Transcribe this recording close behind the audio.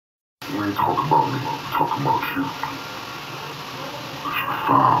We ain't talking about me, we're talking about you. Cause you're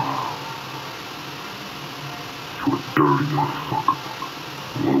foul. You a dirty motherfucker.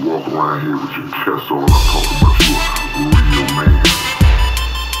 You wanna walk around here with your chest all up talking about you a real man.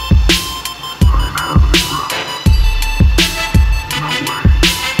 I ain't having it, bro. No way.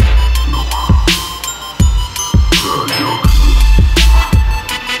 No how. Youngster.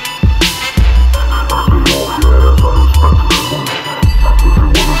 I could walk your ass out of respect to that woman. If it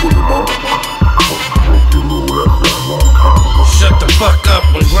wasn't for your mama, I could've broke your little ass that long time ago. Shut the fuck up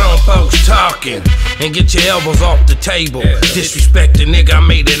when grown folks talking and get your elbows off the table. Disrespect the nigga, I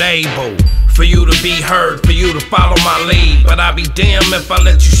made it able for you to be heard, for you to follow my lead. But I be damned if I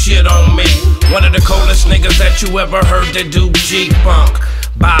let you shit on me. One of the coldest niggas that you ever heard that do G-Funk.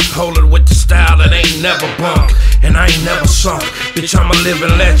 Bipolar with the style that ain't never bunk, and I ain't never sunk. Bitch, I'm a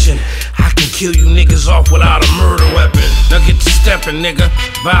living legend. I can kill you niggas off without a murder weapon. Now get to stepping, nigga.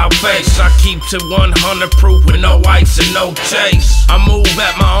 Vile face, I keep to 100 proof with no ice and no chase. I move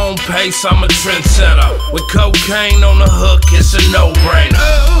at my own pace, I'm a trendsetter. With cocaine on the hook, it's a no-brainer.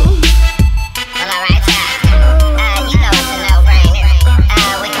 Well, alright, you know it's a no-brainer.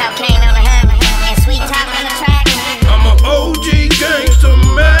 With cocaine on the hook and sweet talk on the track. I'm an OG gangster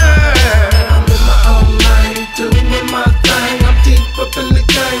man. I'm in my own lane, doing my thing. I'm deep up in the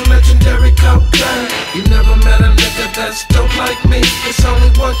game, legendary cocaine. You never met a nigga that's dope like me. It's only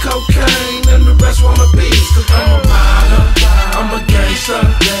one cocaine and the rest wanna be. Cause I'm a rider, I'm a gangster.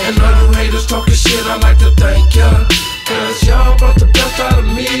 And all you haters talking shit, I like to thank ya. Cause y'all brought the best out of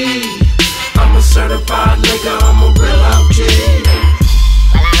me. I'm a certified nigga, I'm a real OG.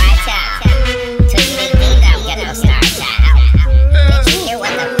 Well, alright, y'all. Till you don't get no star child. Did you hear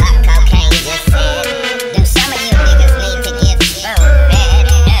what the fuck cocaine just said? Do some of you niggas need to get spoon-fed?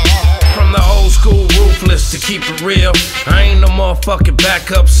 From the old school ruthless to keep it real, I ain't no motherfucking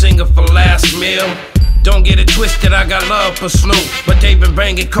backup singer for last meal. Don't get it twisted, I got love for Snoop, but they been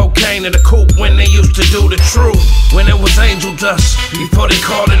banging cocaine in the coop when they used to do the truth. When it was angel dust, before they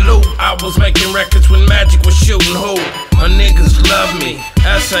called it loot, I was making records when Magic was shooting hoop. My niggas love me,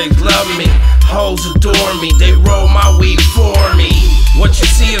 essays love me, hoes adore me, they roll my weed for me. What you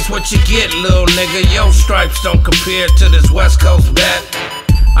see is what you get, little nigga. Your stripes don't compare to this West Coast bet.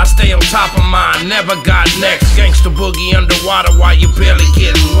 I stay on top of mine, never got next. Gangsta boogie underwater while you barely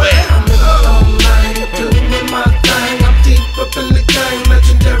getting wet. I'm in my own lane, doing my thing. I'm deep up in the game,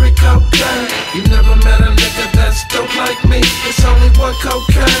 legendary cocaine. You never met a nigga that's dope like me. It's only one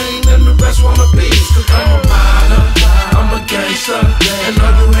cocaine and the rest wanna be. Cause I'm a rider, I'm a gangster. And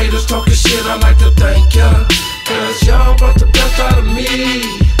all you haters talking shit, I like to thank ya. Cause y'all brought the best out of me.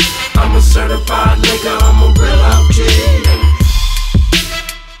 I'm a certified nigga, I'm a real